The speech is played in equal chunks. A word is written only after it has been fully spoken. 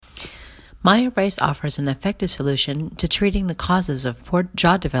MyoBrace offers an effective solution to treating the causes of poor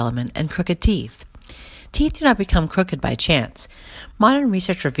jaw development and crooked teeth. Teeth do not become crooked by chance. Modern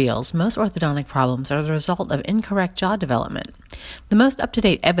research reveals most orthodontic problems are the result of incorrect jaw development. The most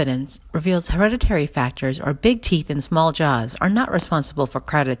up-to-date evidence reveals hereditary factors or big teeth and small jaws are not responsible for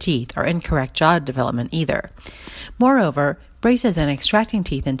crowded teeth or incorrect jaw development either. Moreover, braces and extracting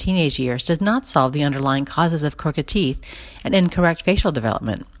teeth in teenage years does not solve the underlying causes of crooked teeth and incorrect facial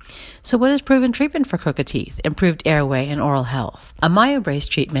development. So what is proven treatment for crooked teeth, improved airway, and oral health? A MyoBrace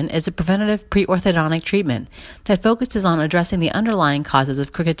treatment is a preventative pre-orthodontic treatment that focuses on addressing the underlying causes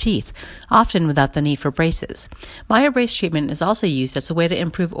of crooked teeth, often without the need for braces. MyoBrace treatment is also used as a way to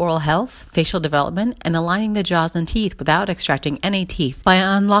improve oral health, facial development, and aligning the jaws and teeth without extracting any teeth by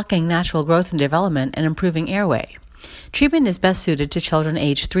unlocking natural growth and development and improving airway. Treatment is best suited to children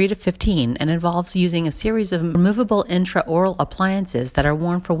aged 3 to 15 and involves using a series of removable intraoral appliances that are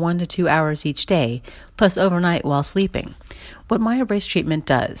worn for 1 to 2 hours each day, plus overnight while sleeping. What MyoBrace treatment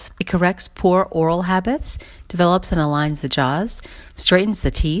does: it corrects poor oral habits, develops and aligns the jaws, straightens the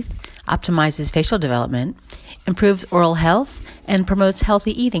teeth, optimizes facial development, improves oral health, and promotes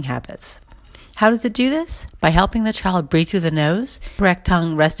healthy eating habits. How does it do this? By helping the child breathe through the nose, correct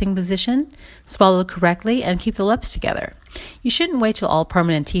tongue resting position, swallow correctly, and keep the lips together. You shouldn't wait till all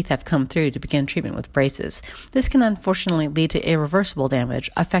permanent teeth have come through to begin treatment with braces. This can unfortunately lead to irreversible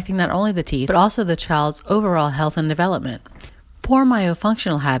damage, affecting not only the teeth, but also the child's overall health and development. Poor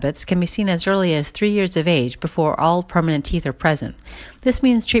myofunctional habits can be seen as early as 3 years of age before all permanent teeth are present. This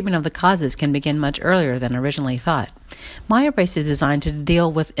means treatment of the causes can begin much earlier than originally thought. MyoBrace is designed to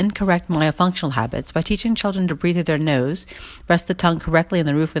deal with incorrect myofunctional habits by teaching children to breathe through their nose, rest the tongue correctly in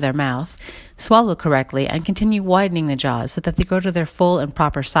the roof of their mouth, swallow correctly, and continue widening the jaws so that they grow to their full and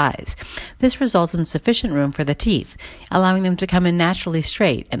proper size. This results in sufficient room for the teeth, allowing them to come in naturally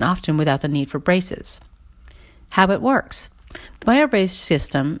straight and often without the need for braces. How it works. The MyoBrace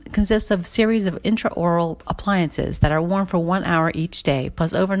system consists of a series of intraoral appliances that are worn for 1 hour each day,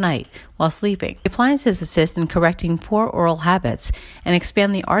 plus overnight, while sleeping. The appliances assist in correcting poor oral habits and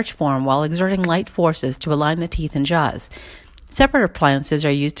expand the arch form while exerting light forces to align the teeth and jaws. Separate appliances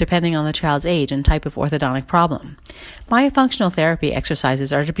are used depending on the child's age and type of orthodontic problem. Myofunctional therapy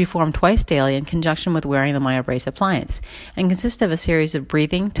exercises are to be performed twice daily in conjunction with wearing the MyoBrace appliance and consist of a series of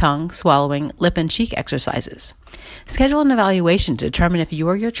breathing, tongue, swallowing, lip, and cheek exercises. Schedule an evaluation to determine if you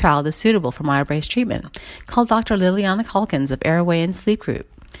or your child is suitable for MyoBrace treatment. Call Dr. Liliana Calkins of Airway and Sleep Group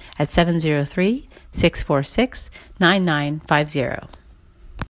at 703-646-9950.